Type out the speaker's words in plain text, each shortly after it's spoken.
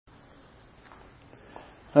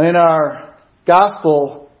In our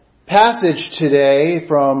gospel passage today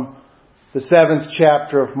from the 7th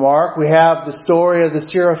chapter of Mark, we have the story of the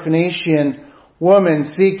Syrophoenician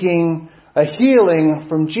woman seeking a healing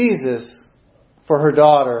from Jesus for her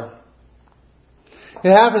daughter.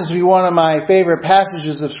 It happens to be one of my favorite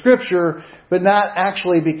passages of Scripture, but not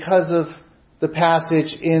actually because of the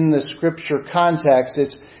passage in the Scripture context.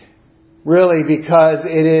 It's really because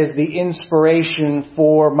it is the inspiration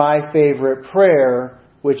for my favorite prayer,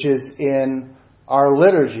 which is in our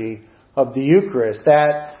liturgy of the Eucharist,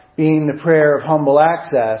 that being the prayer of humble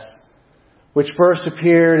access, which first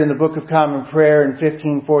appeared in the Book of Common Prayer in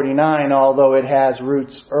 1549, although it has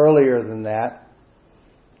roots earlier than that.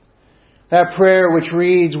 That prayer which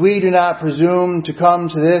reads, "We do not presume to come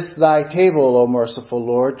to this thy table, O merciful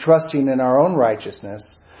Lord, trusting in our own righteousness,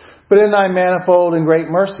 but in thy manifold and great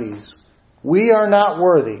mercies. We are not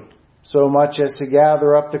worthy so much as to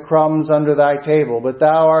gather up the crumbs under thy table, but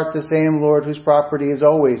thou art the same Lord whose property is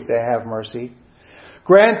always to have mercy.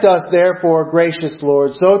 Grant us therefore, gracious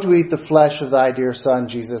Lord, so to eat the flesh of thy dear Son,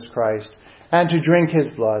 Jesus Christ, and to drink his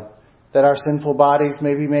blood, that our sinful bodies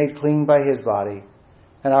may be made clean by his body,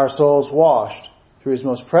 and our souls washed through his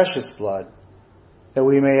most precious blood, that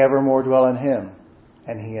we may evermore dwell in him,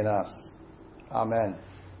 and he in us. Amen."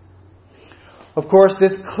 Of course,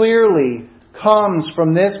 this clearly comes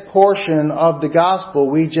from this portion of the gospel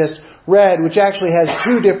we just read, which actually has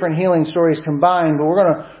two different healing stories combined, but we're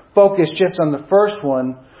going to focus just on the first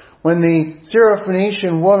one, when the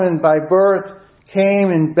Syrophoenician woman by birth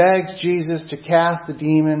came and begged Jesus to cast the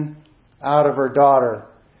demon out of her daughter.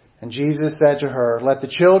 And Jesus said to her, "Let the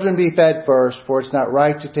children be fed first, for it's not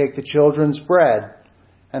right to take the children's bread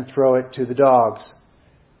and throw it to the dogs."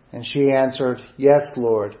 And she answered, "Yes,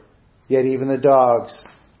 Lord, yet even the dogs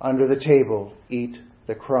under the table eat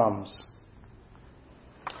the crumbs."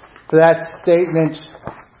 For that statement,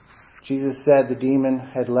 Jesus said the demon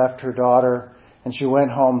had left her daughter, and she went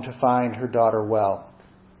home to find her daughter well.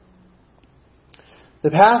 The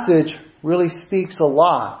passage really speaks a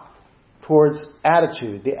lot towards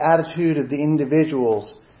attitude, the attitude of the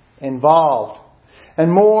individuals involved.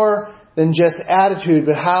 And more than just attitude,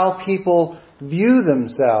 but how people view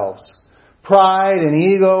themselves. Pride and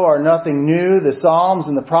ego are nothing new. The Psalms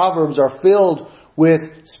and the Proverbs are filled with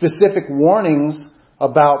specific warnings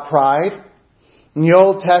about pride. And the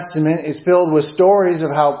Old Testament is filled with stories of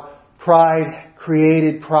how pride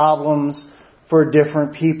created problems for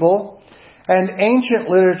different people. And ancient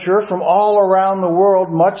literature from all around the world,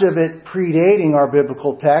 much of it predating our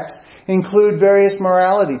biblical text, include various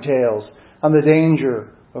morality tales on the danger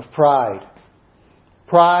of pride.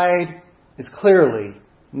 Pride is clearly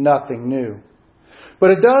nothing new.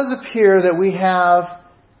 But it does appear that we have,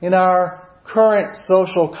 in our current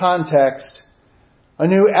social context, a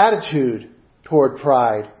new attitude toward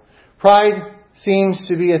pride. Pride seems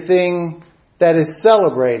to be a thing that is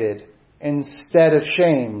celebrated instead of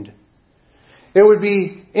shamed. It would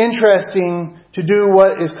be interesting to do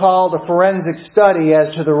what is called a forensic study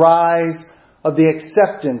as to the rise of the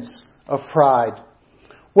acceptance of pride.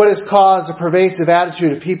 What has caused a pervasive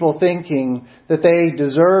attitude of people thinking that they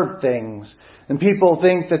deserve things. And people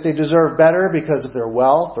think that they deserve better because of their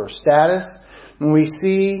wealth or status. And we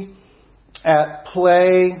see at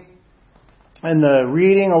play in the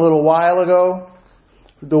reading a little while ago,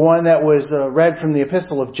 the one that was read from the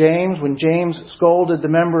Epistle of James, when James scolded the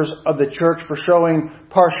members of the church for showing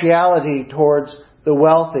partiality towards the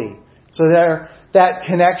wealthy. So that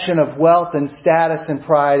connection of wealth and status and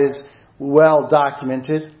pride is well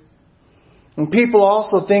documented. And people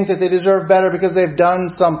also think that they deserve better because they've done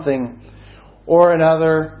something or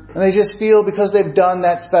another. And they just feel because they've done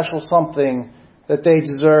that special something that they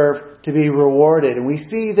deserve to be rewarded. And we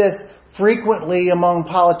see this frequently among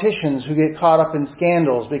politicians who get caught up in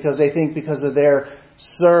scandals because they think because of their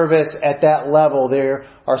service at that level they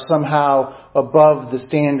are somehow above the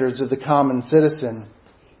standards of the common citizen.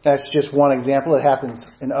 That's just one example. It happens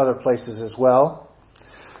in other places as well.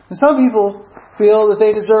 And some people feel that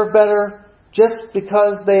they deserve better just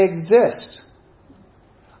because they exist.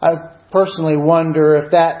 I personally wonder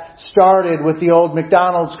if that started with the old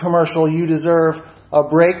McDonald's commercial, "You deserve a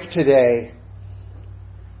break today."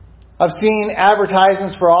 I've seen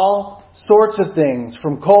advertisements for all sorts of things,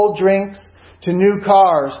 from cold drinks to new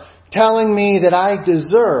cars, telling me that I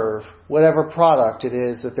deserve whatever product it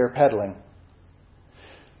is that they're peddling.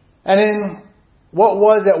 And in what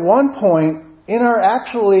was at one point, in our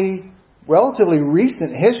actually relatively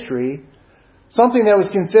recent history, something that was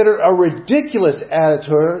considered a ridiculous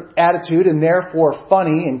attitude and therefore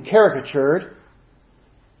funny and caricatured,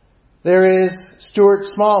 there is Stuart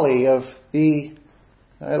Smalley of the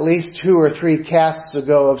at least 2 or 3 casts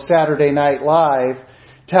ago of Saturday Night Live,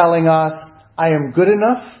 telling us, I am good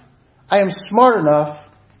enough, I am smart enough,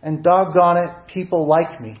 and doggone it, people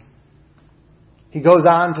like me. He goes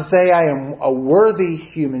on to say, I am a worthy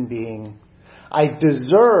human being. I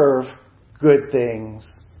deserve good things,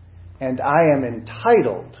 and I am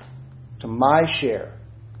entitled to my share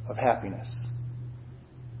of happiness.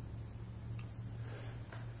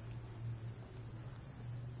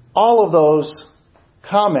 All of those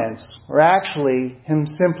comments were actually him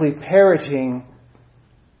simply parroting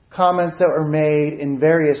comments that were made in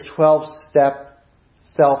various 12-step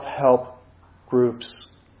self-help groups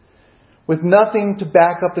with nothing to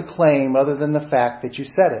back up the claim other than the fact that you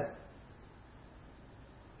said it.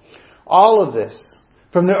 All of this,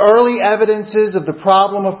 from the early evidences of the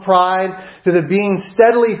problem of pride to the being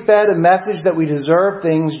steadily fed a message that we deserve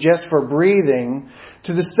things just for breathing,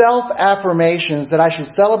 to the self-affirmations that I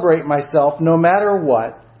should celebrate myself no matter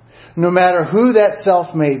what, no matter who that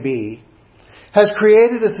self may be, has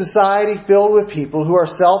created a society filled with people who are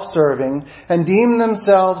self-serving and deem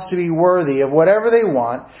themselves to be worthy of whatever they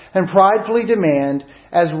want and pridefully demand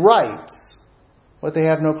as rights what they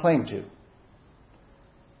have no claim to.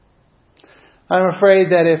 I'm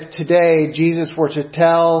afraid that if today Jesus were to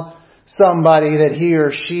tell somebody that he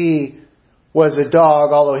or she was a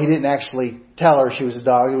dog, although he didn't actually tell her she was a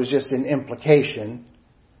dog, it was just an implication,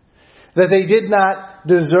 that they did not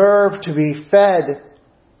deserve to be fed,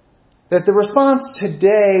 that the response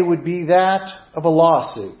today would be that of a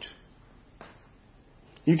lawsuit.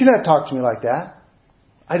 You cannot talk to me like that.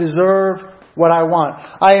 I deserve what I want.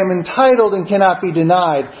 I am entitled and cannot be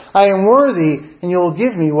denied. I am worthy and you will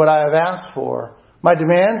give me what I have asked for. My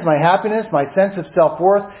demands, my happiness, my sense of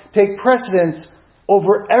self-worth take precedence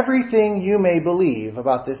over everything you may believe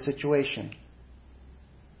about this situation.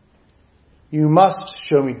 You must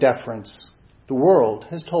show me deference. The world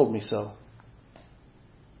has told me so.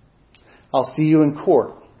 I'll see you in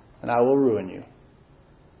court, and I will ruin you.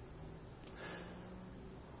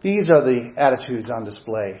 These are the attitudes on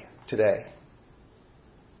display today.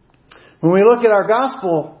 When we look at our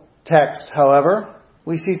gospel text, however,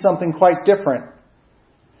 we see something quite different.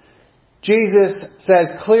 Jesus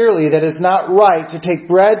says clearly that it's not right to take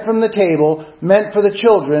bread from the table meant for the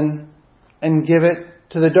children and give it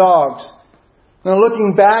to the dogs. Now,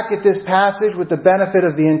 looking back at this passage with the benefit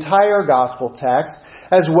of the entire gospel text,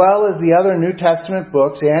 as well as the other New Testament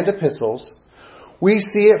books and epistles, we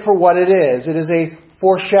see it for what it is. It is a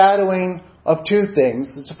foreshadowing of two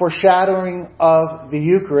things. It's a foreshadowing of the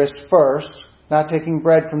Eucharist first, not taking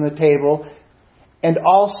bread from the table, and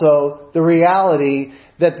also the reality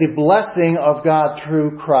that the blessing of God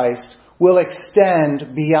through Christ will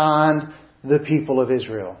extend beyond the people of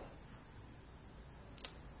Israel.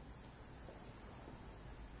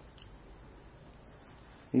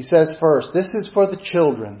 He says first, this is for the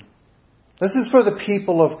children. This is for the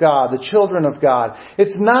people of God, the children of God.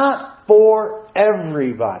 It's not for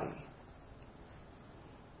everybody.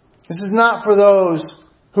 This is not for those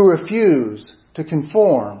who refuse to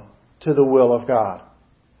conform to the will of God.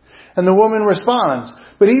 And the woman responds,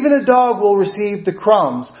 but even a dog will receive the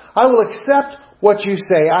crumbs. I will accept what you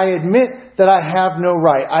say. I admit that I have no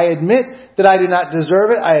right. I admit that I do not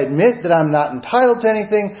deserve it. I admit that I'm not entitled to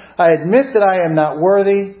anything. I admit that I am not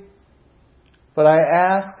worthy. But I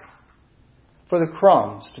ask for the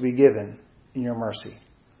crumbs to be given in your mercy.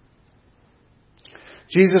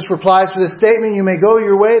 Jesus replies to this statement, you may go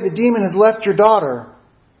your way. The demon has left your daughter.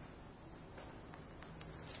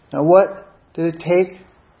 Now what did it take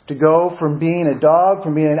to go from being a dog,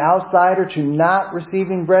 from being an outsider, to not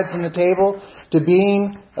receiving bread from the table, to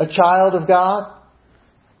being a child of God?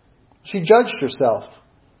 She judged herself.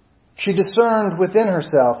 She discerned within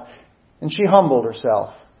herself, and she humbled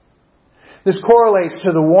herself. This correlates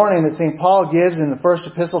to the warning that St. Paul gives in the first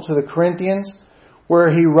epistle to the Corinthians,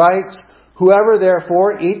 where he writes, whoever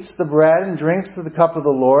therefore eats the bread and drinks of the cup of the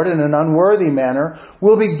Lord in an unworthy manner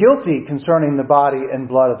will be guilty concerning the body and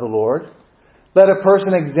blood of the Lord. Let a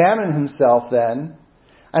person examine himself then,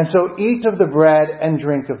 and so eat of the bread and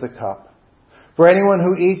drink of the cup. For anyone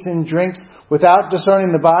who eats and drinks without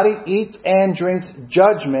discerning the body eats and drinks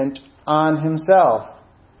judgment on himself.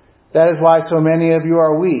 That is why so many of you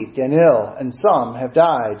are weak and ill, and some have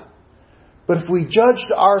died. But if we judged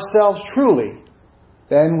ourselves truly,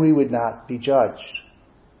 then we would not be judged.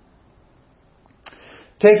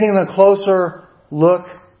 Taking a closer look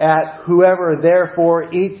at whoever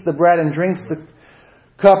therefore eats the bread and drinks the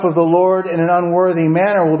cup of the Lord in an unworthy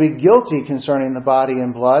manner will be guilty concerning the body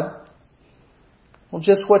and blood. Well,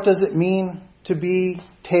 just what does it mean to be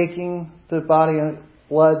taking the body and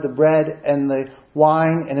blood, the bread and the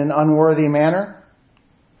wine in an unworthy manner?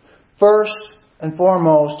 First and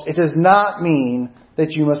foremost, it does not mean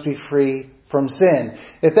that you must be free from sin.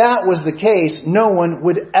 If that was the case, no one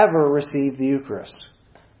would ever receive the Eucharist.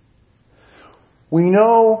 We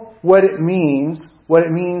know what it means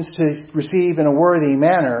to receive in a worthy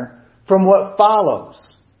manner from what follows.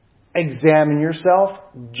 Examine yourself,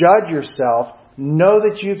 judge yourself, know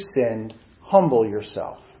that you've sinned, humble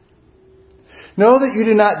yourself. Know that you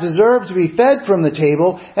do not deserve to be fed from the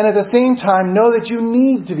table, and at the same time know that you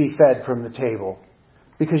need to be fed from the table,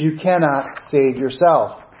 because you cannot save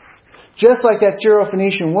yourself. Just like that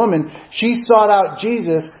Syrophoenician woman, she sought out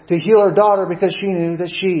Jesus to heal her daughter because she knew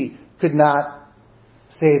that she could not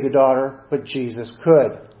save the daughter, but Jesus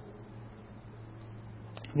could.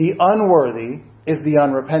 The unworthy is the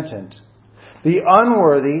unrepentant. The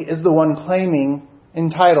unworthy is the one claiming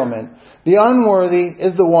entitlement. The unworthy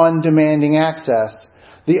is the one demanding access.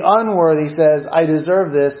 The unworthy says, I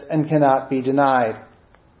deserve this and cannot be denied.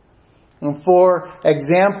 And for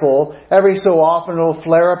example, every so often it will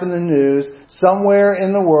flare up in the news somewhere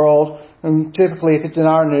in the world, and typically if it's in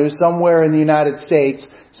our news, somewhere in the United States,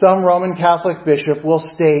 some Roman Catholic bishop will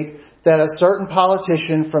state that a certain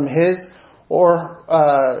politician from his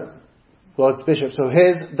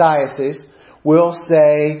his diocese will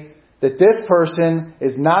say that this person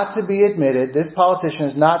is not to be admitted, this politician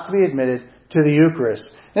is not to be admitted to the Eucharist.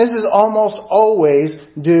 This is almost always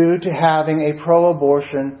due to having a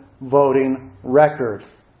pro-abortion voting record.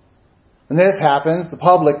 When this happens, the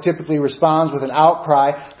public typically responds with an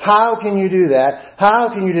outcry. How can you do that? How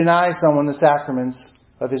can you deny someone the sacraments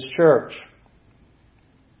of his church?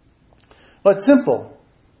 Well, it's simple.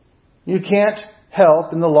 You can't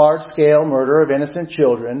help in the large-scale murder of innocent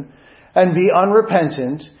children and be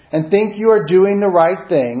unrepentant and think you are doing the right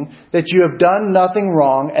thing, that you have done nothing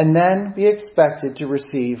wrong, and then be expected to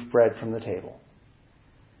receive bread from the table.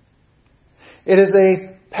 It is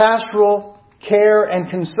a pastoral care and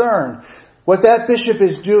concern. What that bishop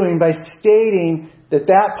is doing by stating that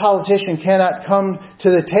that politician cannot come to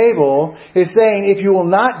the table is saying, if you will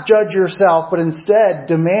not judge yourself, but instead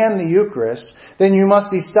demand the Eucharist, then you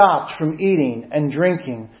must be stopped from eating and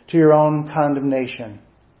drinking to your own condemnation.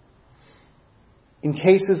 In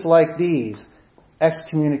cases like these,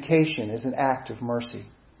 excommunication is an act of mercy.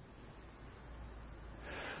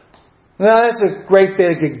 Now, that's a great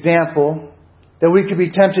big example that we could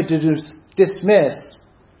be tempted to dismiss.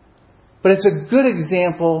 But it's a good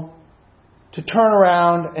example to turn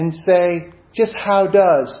around and say, just how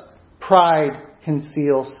does pride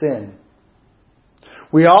conceal sin?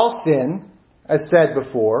 We all sin, as said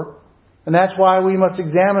before, and that's why we must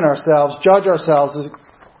examine ourselves, judge ourselves,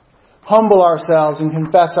 humble ourselves, and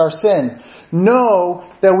confess our sin. Know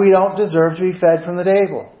that we don't deserve to be fed from the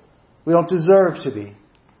table. We don't deserve to be.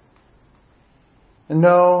 And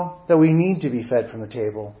know that we need to be fed from the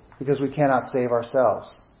table because we cannot save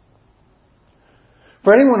ourselves.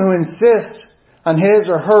 For anyone who insists on his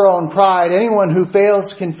or her own pride, anyone who fails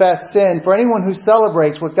to confess sin, for anyone who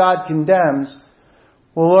celebrates what God condemns,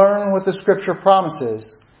 will learn what the Scripture promises.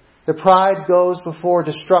 That pride goes before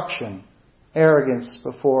destruction, arrogance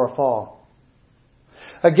before a fall.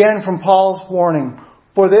 Again, from Paul's warning,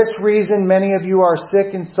 for this reason many of you are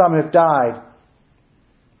sick and some have died.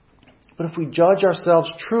 But if we judge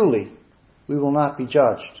ourselves truly, we will not be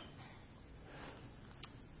judged.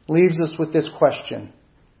 Leaves us with this question.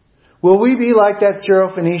 Will we be like that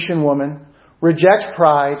Syrophoenician woman, reject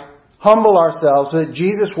pride, humble ourselves so that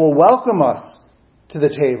Jesus will welcome us to the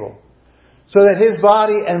table, so that His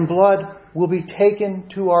body and blood will be taken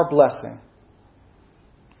to our blessing?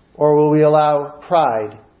 Or will we allow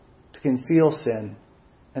pride to conceal sin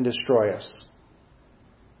and destroy us?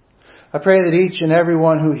 I pray that each and every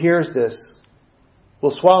one who hears this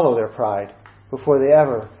will swallow their pride before they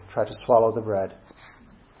ever try to swallow the bread.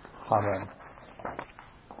 Amen.